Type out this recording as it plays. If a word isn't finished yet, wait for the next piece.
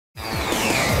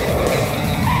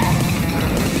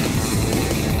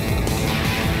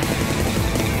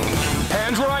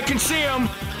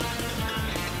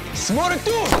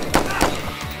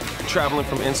Traveling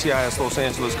from NCIS Los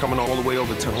Angeles, coming all the way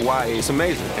over to Hawaii, it's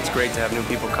amazing. It's great to have new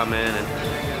people come in,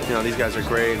 and you know, these guys are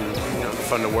great and you know,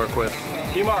 fun to work with.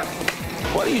 Mark,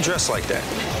 why do you dress like that?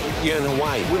 You're in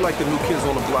Hawaii. We're like the new kids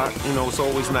on the block. You know, it's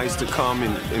always nice to come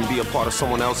and be a part of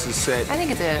someone else's set. I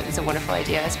think it's a wonderful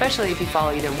idea, especially if you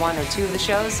follow either one or two of the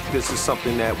shows. This is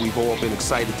something that we've all been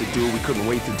excited to do. We couldn't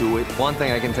wait to do it. One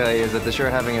thing I can tell you is that they're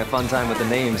sure having a fun time with the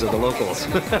names of the locals.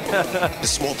 The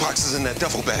smallpox is in that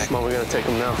duffel bag. Come on, we're gonna take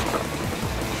them now.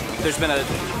 There's been a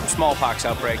smallpox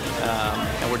outbreak,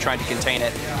 and we're trying to contain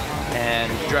it.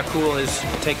 And Dracul has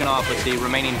taken off with the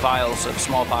remaining vials of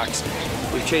smallpox.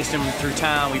 We've chased him through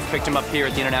town, we've picked him up here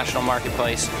at the international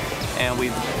marketplace, and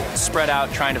we've spread out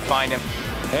trying to find him.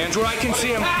 Andrew, I can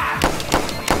see him.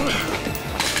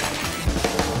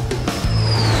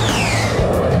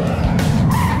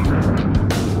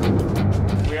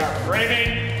 We are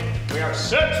framing, we are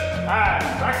set, and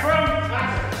back from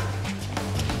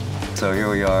action. So here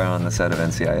we are on the set of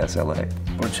NCIS LA.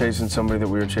 We're chasing somebody that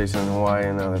we were chasing in Hawaii,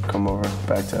 and now they've come over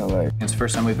back to LA. It's the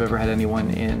first time we've ever had anyone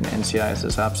in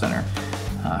NCIS's Op Center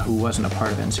who wasn't a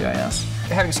part of NCIS.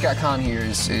 Having Scott Conn here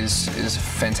is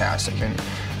fantastic, and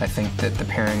I think that the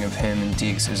pairing of him and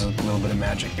Deeks is a little bit of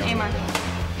magic. Hey, Mark.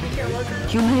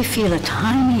 You may feel a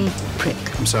tiny prick.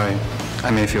 I'm sorry.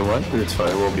 I may feel what? It's fine.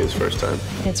 It won't be his first time.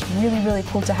 It's really, really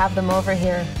cool to have them over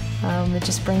here. It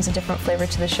just brings a different flavor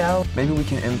to the show. Maybe we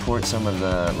can import some of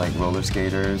the roller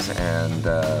skaters and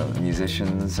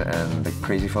musicians and the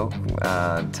crazy folk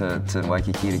to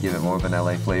Waikiki to give it more of an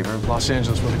LA flavor. Los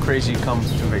Angeles, where the crazy come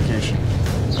to vacation.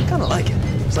 I kind of like it.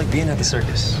 It's like being at the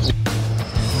circus.